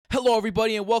Hello,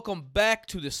 everybody, and welcome back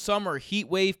to the Summer Heat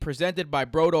Wave presented by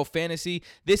Brodo Fantasy.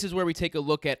 This is where we take a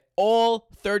look at all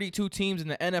 32 teams in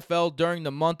the NFL during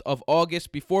the month of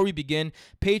August. Before we begin,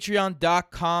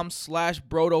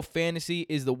 patreon.com/Brodo Fantasy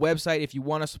is the website if you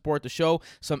want to support the show.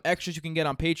 Some extras you can get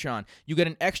on Patreon. You get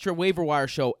an extra waiver wire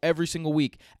show every single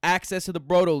week, access to the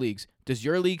Brodo Leagues. Does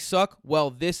your league suck? Well,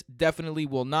 this definitely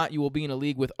will not. You will be in a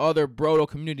league with other Brodo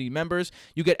community members.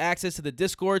 You get access to the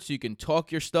Discord so you can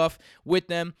talk your stuff with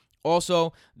them.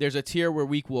 Also, there's a tier where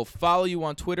we will follow you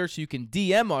on Twitter so you can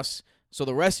DM us so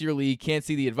the rest of your league can't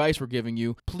see the advice we're giving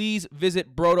you. Please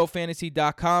visit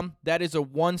BrodoFantasy.com. That is a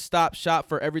one-stop shop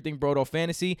for everything Brodo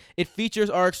Fantasy. It features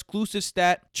our exclusive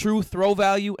stat, true throw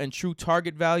value and true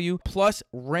target value, plus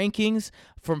rankings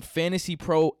from Fantasy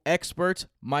Pro experts,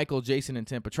 Michael, Jason, and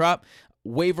Tim Petrop.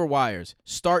 Waiver wires,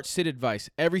 start sit advice.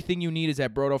 Everything you need is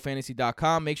at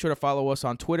BrodoFantasy.com. Make sure to follow us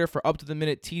on Twitter for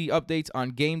up-to-the-minute TD updates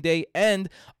on game day and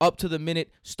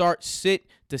up-to-the-minute start sit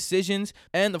decisions.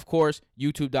 And, of course,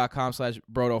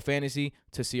 YouTube.com/BrodoFantasy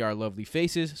to see our lovely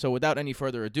faces. So without any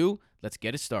further ado, let's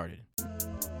get it started.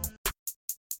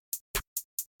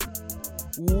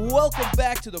 Welcome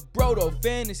back to the Brodo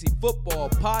Fantasy Football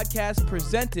Podcast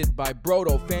presented by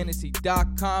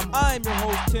BrodoFantasy.com. I'm your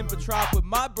host, Tim Petrop, with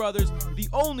my brothers, the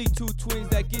only two twins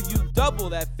that give you double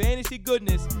that fantasy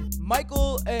goodness,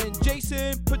 Michael and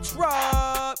Jason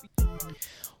Petrop.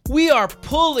 We are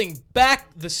pulling back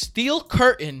the steel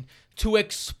curtain to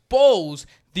expose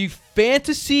the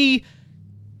fantasy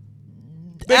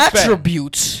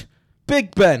attributes.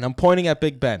 Big Ben. I'm pointing at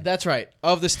Big Ben. That's right.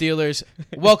 Of the Steelers.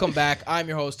 Welcome back. I'm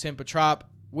your host, Tim Petrop,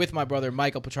 with my brother,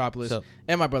 Michael Petropoulos,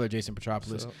 and my brother, Jason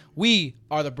Petropoulos. We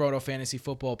are the Brodo Fantasy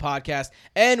Football Podcast,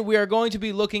 and we are going to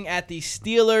be looking at the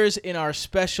Steelers in our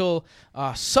special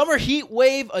Summer Heat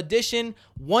Wave edition.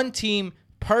 One team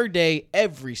per day,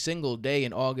 every single day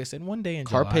in August, and one day in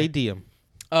July. Carpe diem.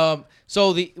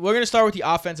 So we're going to start with the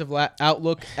offensive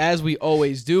outlook, as we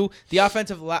always do. The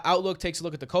offensive outlook takes a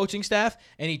look at the coaching staff,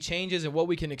 any changes and what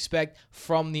we can expect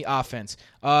from the offense.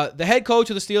 The head coach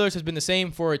of the Steelers has been the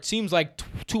same for, it seems like,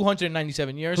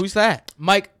 297 years. Who's that?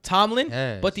 Mike Tomlin.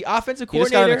 Yes. But the offensive He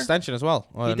just coordinator... got an extension as well.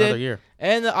 Another year.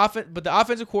 And but the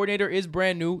offensive coordinator is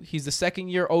brand new. He's the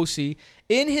second-year OC.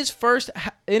 In his first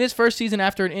season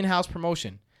after an in-house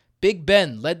promotion, Big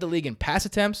Ben led the league in pass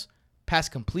attempts, pass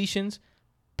completions,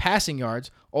 passing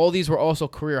yards. All these were also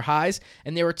career highs,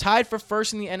 and they were tied for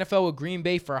first in the NFL with Green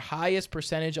Bay for highest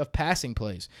percentage of passing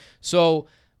plays. So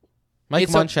Mike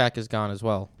Munchak is gone as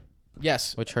well.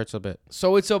 Yes. Which hurts a bit.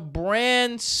 So it's a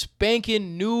brand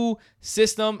spanking new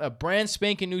system, a brand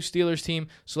spanking new Steelers team.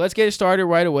 So let's get it started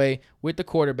right away with the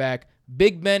quarterback.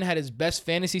 Big Ben had his best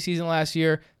fantasy season last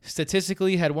year.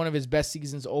 Statistically, had one of his best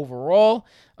seasons overall.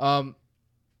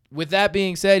 With that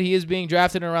being said, he is being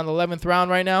drafted in around the 11th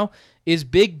round right now. Is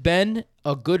Big Ben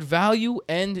a good value,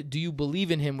 and do you believe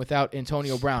in him without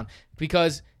Antonio Brown?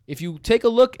 Because if you take a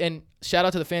look, and shout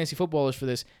out to the fantasy footballers for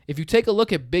this, if you take a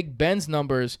look at Big Ben's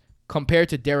numbers compared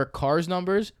to Derek Carr's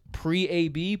numbers,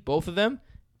 pre-AB, both of them,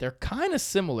 they're kind of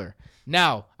similar.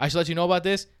 Now, I should let you know about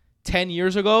this. 10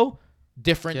 years ago,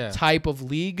 different type of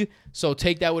league, so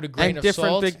take that with a grain of salt.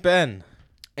 And different Big Ben.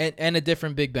 And a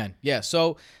different Big Ben. Yeah,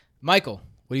 so, Michael,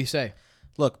 what do you say?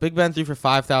 Look, Big Ben threw for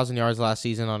 5,000 yards last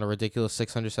season on a ridiculous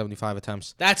 675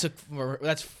 attempts. That's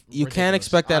you can't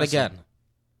expect that again.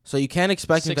 So you can't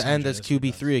expect him to end as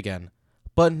QB3 again.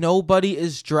 But nobody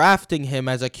is drafting him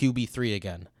as a QB3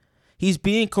 again. He's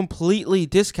being completely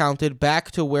discounted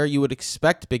back to where you would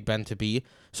expect Big Ben to be,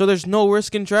 so there's no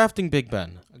risk in drafting Big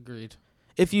Ben. Agreed.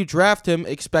 If you draft him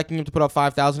expecting him to put up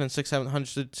 5,000 and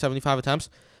 675 attempts,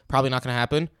 probably not going to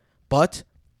happen. But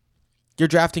you're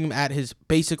drafting him at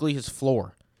basically his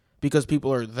floor, because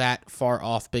people are that far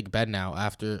off Big Ben now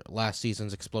after last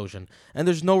season's explosion. And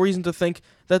there's no reason to think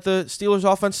that the Steelers'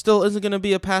 offense still isn't going to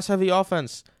be a pass-heavy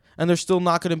offense. And they're still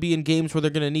not going to be in games where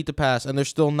they're going to need to pass. And they're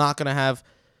still not going to have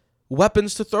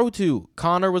weapons to throw to.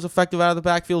 Connor was effective out of the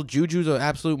backfield. Juju's an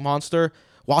absolute monster.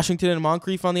 Washington and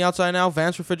Moncrief on the outside now.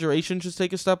 Vance Refrigeration should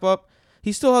take a step up.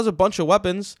 He still has a bunch of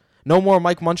weapons. No more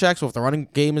Mike Munchak, so if the running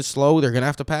game is slow, they're going to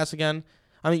have to pass again.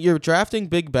 I mean, you're drafting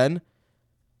Big Ben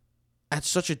at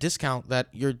such a discount that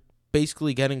you're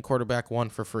basically getting quarterback one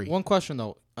for free. One question,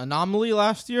 though. Anomaly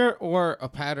last year or a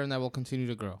pattern that will continue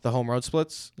to grow? The home road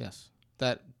splits? Yes.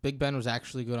 That Big Ben was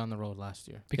actually good on the road last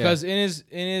year. Because in his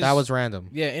that was random.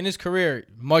 Yeah, in his career,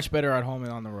 much better at home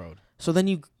than on the road. So then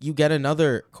you get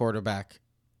another quarterback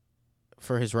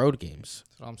for his road games.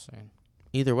 That's what I'm saying.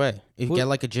 Either way. You get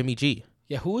like a Jimmy G.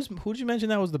 Yeah, who did you mention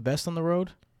that was the best on the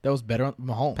road? That was better on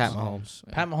Mahomes. Pat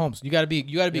Mahomes. Pat Mahomes. You got to be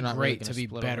You're not great really to be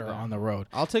split better over that. on the road.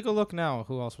 I'll take a look now.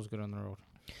 Who else was good on the road?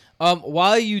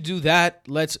 While you do that,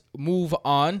 let's move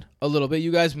on a little bit.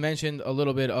 You guys mentioned a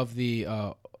little bit of the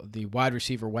wide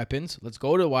receiver weapons. Let's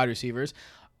go to the wide receivers.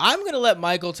 I'm gonna let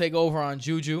Michael take over on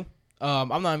Juju. I'm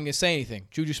not even gonna say anything.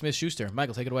 Juju Smith-Schuster.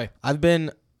 Michael, take it away.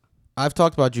 I've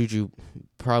talked about Juju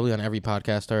probably on every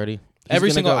podcast already.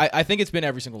 I think it's been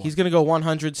every single one. He's gonna go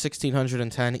 100,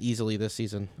 1,610 easily this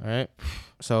season. All right,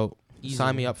 so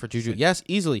sign me up for Juju. Yes,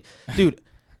 easily, dude.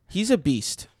 He's a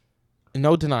beast.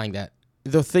 No denying that.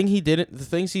 The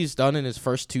things he's done in his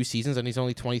first 2 seasons, and he's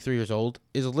only 23 years old,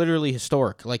 is literally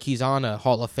historic. Like, he's on a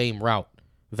Hall of Fame route.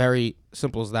 Very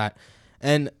simple as that.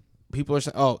 And people are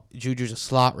saying, oh, Juju's a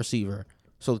slot receiver.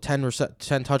 So 10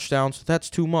 touchdowns, that's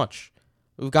too much.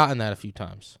 We've gotten that a few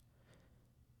times.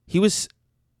 He was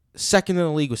second in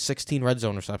the league with 16 red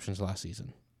zone receptions last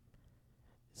season.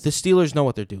 The Steelers know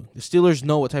what they're doing. The Steelers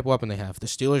know what type of weapon they have. The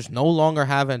Steelers no longer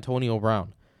have Antonio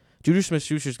Brown. Juju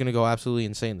Smith-Schuster is going to go absolutely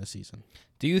insane this season.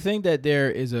 Do you think that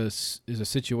there is a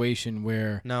situation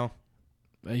where... No.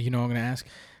 You know what I'm going to ask?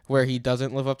 Where he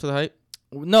doesn't live up to the hype?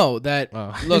 No,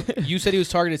 look, you said he was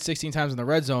targeted 16 times in the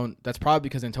red zone. That's probably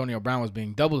because Antonio Brown was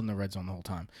being doubled in the red zone the whole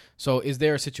time. So is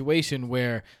there a situation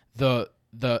where the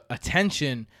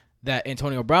attention that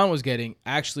Antonio Brown was getting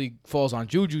actually falls on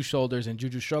Juju's shoulders and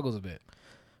Juju struggles a bit?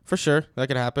 For sure. That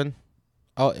could happen.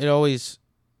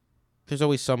 There's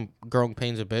always some growing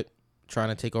pains a bit trying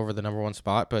to take over the number 1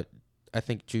 spot, but I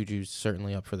think Juju's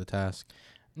certainly up for the task.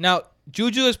 Now,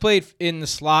 Juju has played in the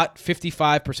slot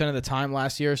 55% of the time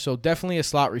last year, so definitely a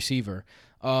slot receiver.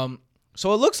 So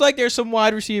it looks like there's some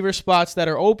wide receiver spots that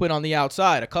are open on the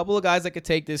outside. A couple of guys that could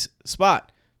take this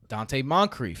spot. Dante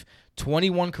Moncrief,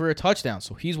 21 career touchdowns,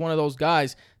 so he's one of those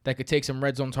guys that could take some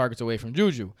red zone targets away from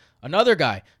Juju. Another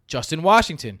guy, Justin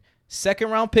Washington,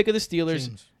 2nd-round pick of the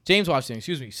Steelers. James Washington,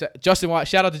 excuse me.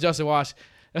 Shout out to Justin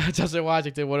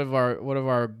Washington, one of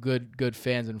our good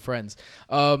fans and friends.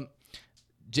 So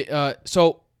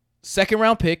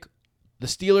 2nd-round pick. The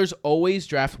Steelers always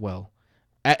draft well,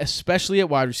 especially at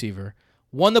wide receiver.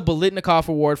 Won the Biletnikoff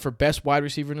Award for best wide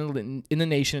receiver in the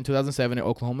nation in 2007 at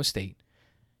Oklahoma State.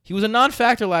 He was a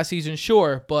non-factor last season,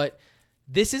 sure, but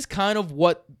this is kind of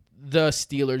what the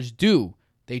Steelers do.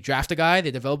 They draft a guy,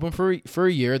 they develop him for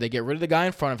a year, they get rid of the guy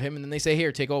in front of him, and then they say,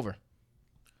 here, take over.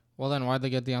 Well, then why'd they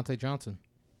get Deontay Johnson?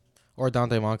 Or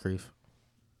Dante Moncrief.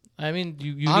 I mean,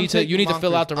 you need to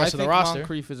fill out the rest of the roster.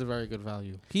 Moncrief is a very good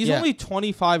value. He's only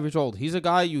 25 years old. He's a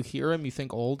guy, you hear him, you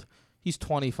think old. He's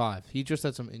 25. He just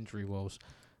had some injury woes.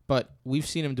 But we've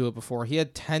seen him do it before. He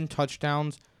had 10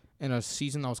 touchdowns in a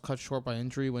season that was cut short by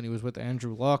injury when he was with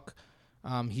Andrew Luck.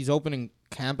 He's opening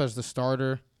camp as the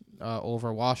starter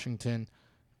over Washington.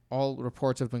 All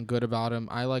reports have been good about him.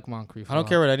 I like Moncrief. I don't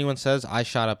care what anyone says. I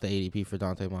shot up the ADP for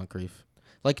Dante Moncrief.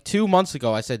 Like 2 months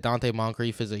ago, I said Dante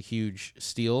Moncrief is a huge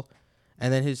steal.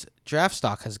 And then his draft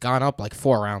stock has gone up like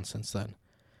 4 rounds since then.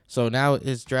 So now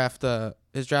his draft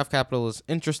capital is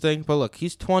interesting. But look,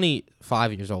 he's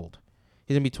 25 years old.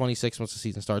 He's going to be 26 once the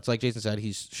season starts. Like Jason said,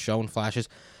 he's shown flashes.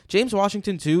 James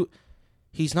Washington, too,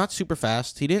 he's not super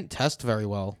fast. He didn't test very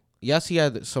well. Yes, he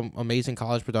had some amazing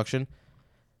college production.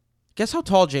 Guess how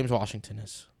tall James Washington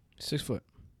is? 6 foot.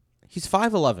 He's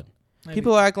 5'11".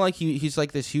 People are acting like he's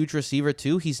like this huge receiver,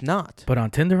 too. He's not. But on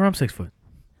Tinder, I'm 6 foot.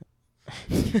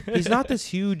 He's not this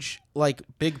huge, like,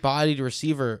 big-bodied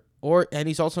receiver, and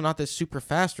he's also not this super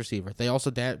fast receiver. They also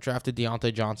drafted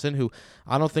Deontay Johnson, who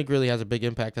I don't think really has a big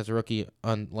impact as a rookie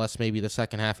unless maybe the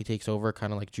second half he takes over,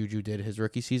 kind of like Juju did his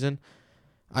rookie season.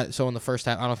 So in the first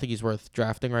half, I don't think he's worth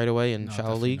drafting right away in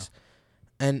shallow leagues.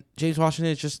 No. And James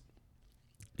Washington is just...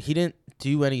 He didn't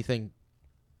do anything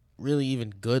really even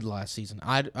good last season.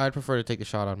 I'd prefer to take the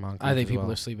shot on Moncrief. I think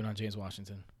people are sleeping on James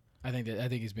Washington. I think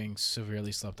he's being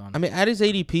severely slept on. I mean, at his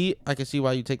ADP, I can see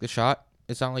why you take the shot.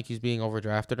 It's not like he's being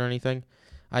overdrafted or anything.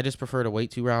 I just prefer to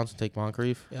wait 2 rounds and take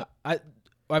Moncrief. Yeah,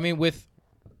 I mean, with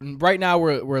right now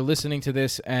we're listening to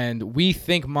this and we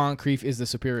think Moncrief is the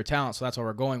superior talent, so that's why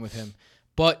we're going with him.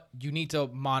 But you need to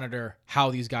monitor how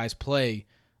these guys play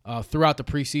throughout the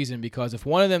preseason, because if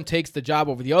one of them takes the job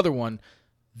over the other one,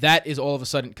 that is all of a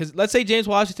sudden, because let's say James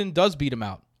Washington does beat him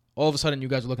out, all of a sudden you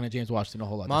guys are looking at James Washington a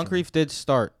whole lot. Moncrief did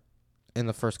start in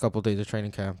the first couple of days of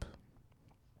training camp.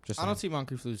 I don't see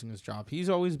Moncrief losing his job. He's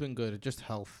always been good. It's just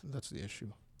health. That's the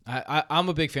issue. I'm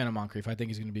a big fan of Moncrief. I think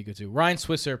he's going to be good too. Ryan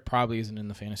Switzer probably isn't in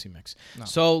the fantasy mix. No.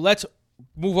 So let's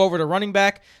move over to running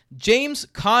back. James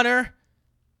Conner.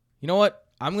 You know what?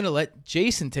 I'm going to let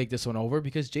Jason take this one over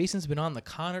because Jason's been on the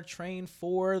Conner train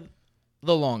for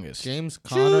the longest. James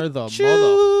Conner, the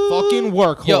motherfucking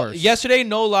workhorse. Yo, yesterday,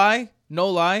 no lie, no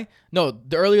lie. No,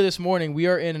 earlier this morning, we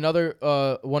are in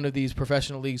another one of these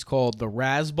professional leagues called the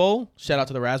Raz Bowl. Shout out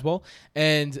to the Raz Bowl.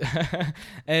 And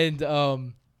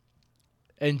and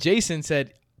Jason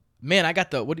said, man, I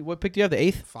got the, what pick do you have, the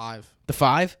 8th? 5. The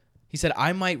 5? He said,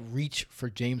 I might reach for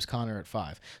James Conner at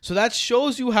 5. So that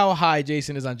shows you how high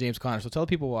Jason is on James Conner. So tell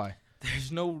people why.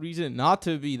 There's no reason not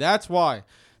to be. That's why.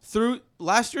 Through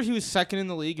last year, he was second in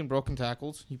the league in broken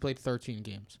tackles. He played 13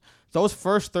 games. Those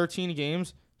first 13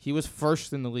 games, he was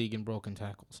first in the league in broken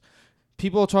tackles.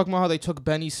 People are talking about how they took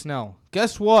Benny Snell.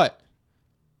 Guess what?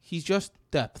 He's just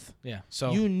depth. Yeah.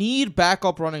 So You need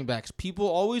backup running backs. People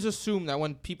always assume that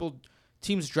when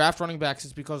teams draft running backs,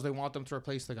 it's because they want them to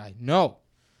replace the guy. No.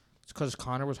 It's because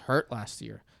Connor was hurt last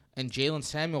year. And Jalen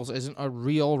Samuels isn't a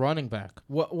real running back.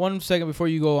 One second before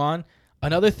you go on.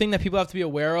 Another thing that people have to be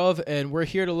aware of, and we're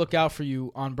here to look out for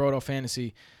you on Brodo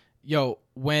Fantasy. Yo,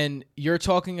 when you're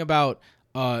talking about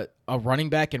a running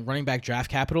back and running back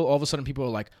draft capital, all of a sudden people are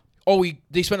like, oh,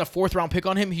 they spent a 4th-round pick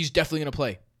on him. He's definitely going to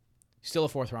play. Still a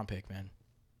 4th-round pick, man.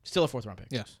 Still a 4th-round pick.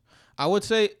 Yes. I would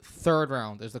say 3rd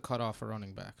round is the cutoff for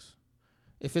running backs.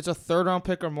 If it's a 3rd-round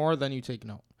pick or more, then you take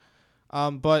note.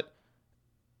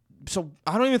 So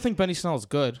I don't even think Benny Snell is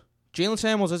good. Jalen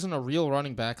Samuels isn't a real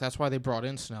running back. That's why they brought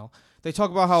in Snell. They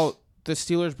talk about how the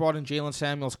Steelers brought in Jalen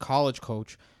Samuels, college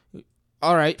coach.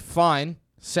 All right, fine.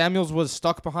 Samuels was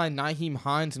stuck behind Nyheim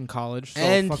Hines in college. So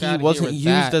And he wasn't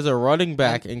used as a running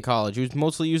back in college. He was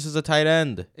mostly used as a tight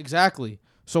end. Exactly.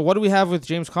 So what do we have with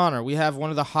James Conner? We have one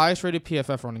of the highest rated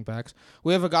PFF running backs.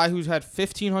 We have a guy who's had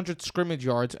 1,500 scrimmage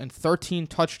yards and 13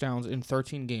 touchdowns in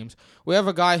 13 games. We have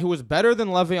a guy who was better than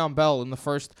Le'Veon Bell in the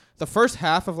first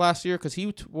half of last year because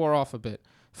he wore off a bit.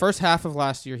 First half of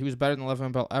last year, he was better than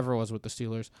Le'Veon Bell ever was with the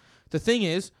Steelers. The thing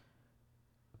is,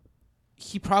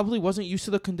 he probably wasn't used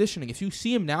to the conditioning. If you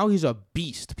see him now, he's a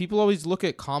beast. People always look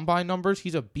at combine numbers.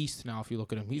 He's a beast now if you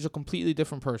look at him. He's a completely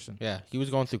different person. Yeah, he was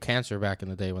going through cancer back in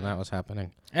the day when that was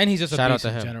happening. And he's just Shout a out beast to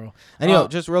in him. general. And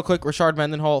just real quick, Rashard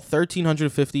Mendenhall,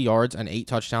 1,350 yards and 8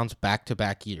 touchdowns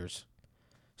back-to-back years.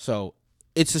 So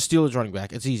it's a Steelers running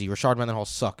back. It's easy. Rashard Mendenhall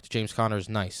sucked. James Conner is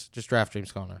nice. Just draft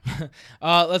James Conner.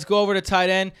 Let's go over to tight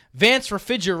end. Vance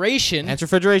Refrigeration. That's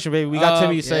refrigeration, baby. We got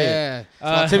Timmy to say it.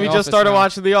 Yeah. Timmy The just Office started now.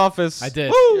 watching The Office. I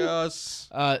did. Woo! Yes.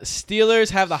 Steelers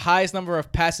have the highest number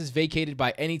of passes vacated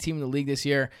by any team in the league this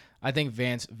year. I think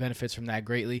Vance benefits from that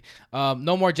greatly.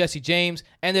 No more Jesse James.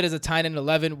 Ended as a tight end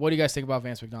 11. What do you guys think about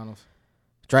Vance McDonald?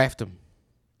 Draft him.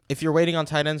 If you're waiting on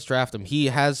tight ends, draft him. He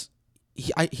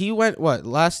went,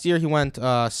 last year he went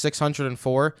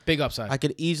 604. Big upside. I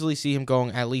could easily see him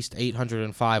going at least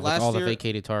 805 with all the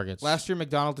vacated targets. Last year,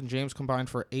 McDonald and James combined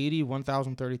for 80,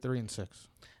 1,033, and 6.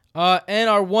 And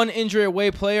our one injury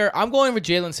away player, I'm going with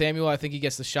Jalen Samuel. I think he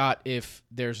gets the shot if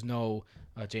there's no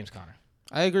James Conner.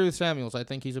 I agree with Samuels. I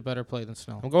think he's a better play than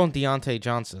Snell. I'm going Deontay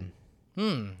Johnson.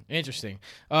 Interesting.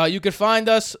 You could find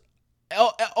us,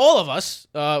 all of us,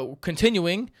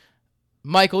 continuing.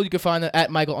 Michael, you can find that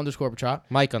at Michael_Petrop.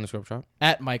 Mike_Petrop.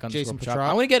 At Mike_Petrop. Jason I'm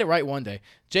Petrop. going to get it right one day.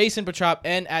 Jason Petrop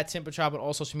and at Tim Petrop on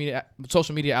all social media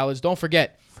outlets. Don't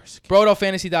forget,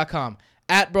 BrodoFantasy.com.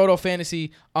 At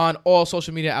BrodoFantasy on all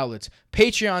social media outlets.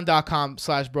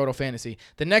 Patreon.com/BrodoFantasy.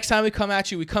 The next time we come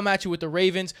at you with the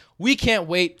Ravens. We can't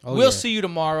wait. We'll see you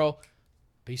tomorrow.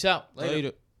 Peace out.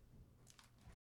 Later.